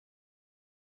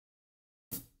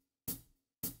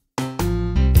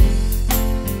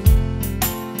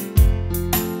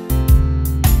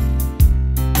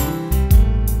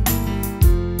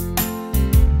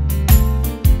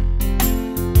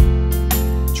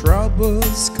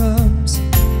troubles comes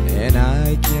and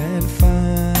I can't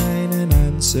find an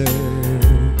answer.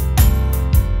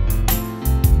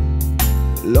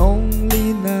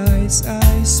 Lonely nights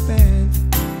I spent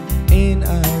in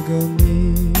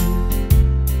agony.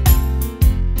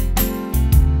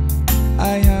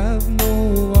 I have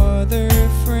no other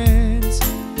friends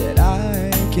that I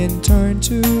can turn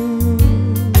to.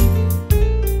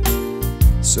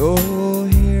 So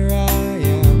here I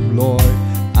am, Lord,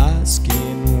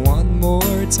 asking one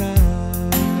more time.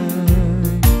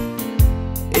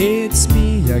 It's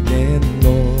me again,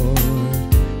 Lord.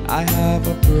 I have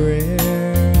a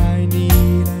prayer, I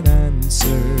need an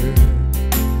answer.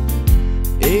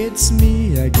 It's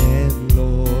me again,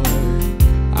 Lord.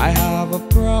 I have a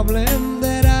problem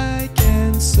that I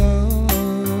can solve.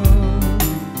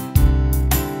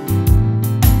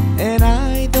 And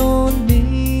I don't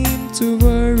mean to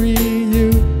worry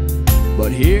you,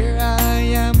 but here I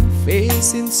am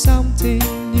facing something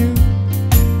new,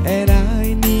 and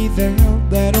I need the help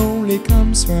that only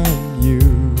comes from you.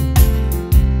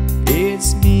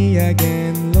 It's me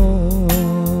again, Lord.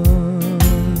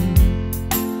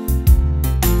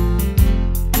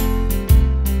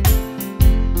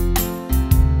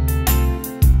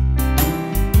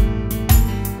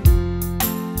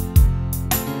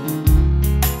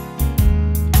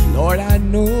 Lord, I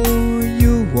know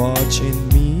you're watching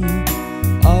me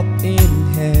up in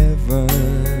heaven,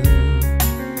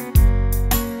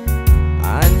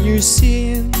 and you're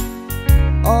seeing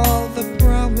all the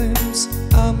problems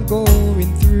I'm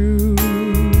going through.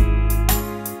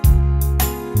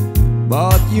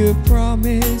 But you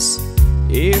promise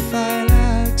if I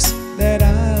ask that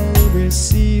I'll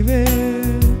receive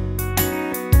it.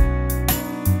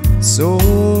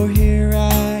 So here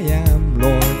I am,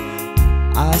 Lord,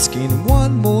 asking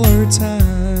one more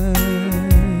time.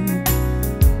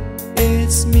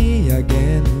 It's me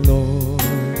again, Lord.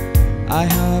 I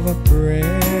have a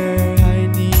prayer, I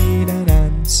need an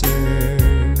answer.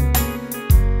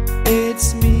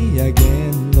 It's me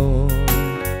again, Lord.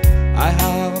 I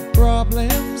have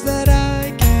problems that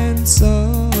I can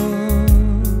solve,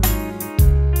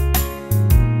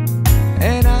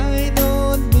 and I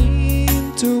don't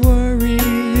mean to worry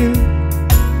you,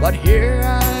 but here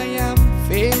I am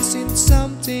facing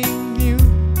something new,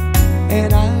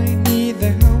 and I need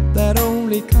the help that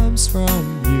only comes from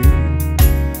you.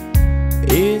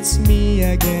 It's me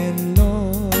again,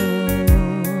 Lord.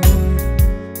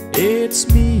 It's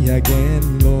me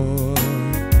again, Lord.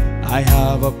 I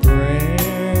have a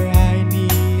prayer, I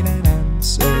need an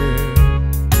answer.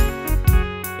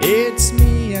 It's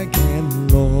me again,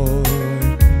 Lord.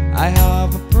 I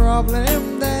have a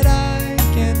problem that I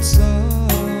can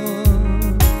solve,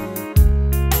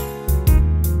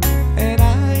 and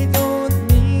I don't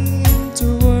mean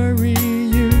to worry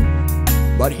you,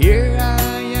 but here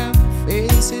I am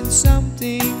facing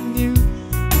something new,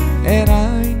 and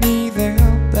I need the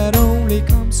help that only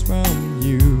comes from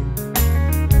you.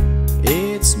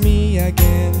 It's me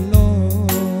again,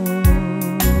 Lord.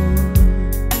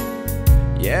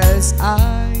 Yes,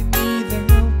 I need the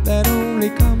help that only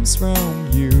comes from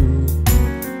you.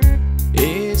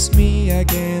 It's me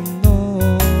again,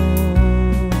 Lord.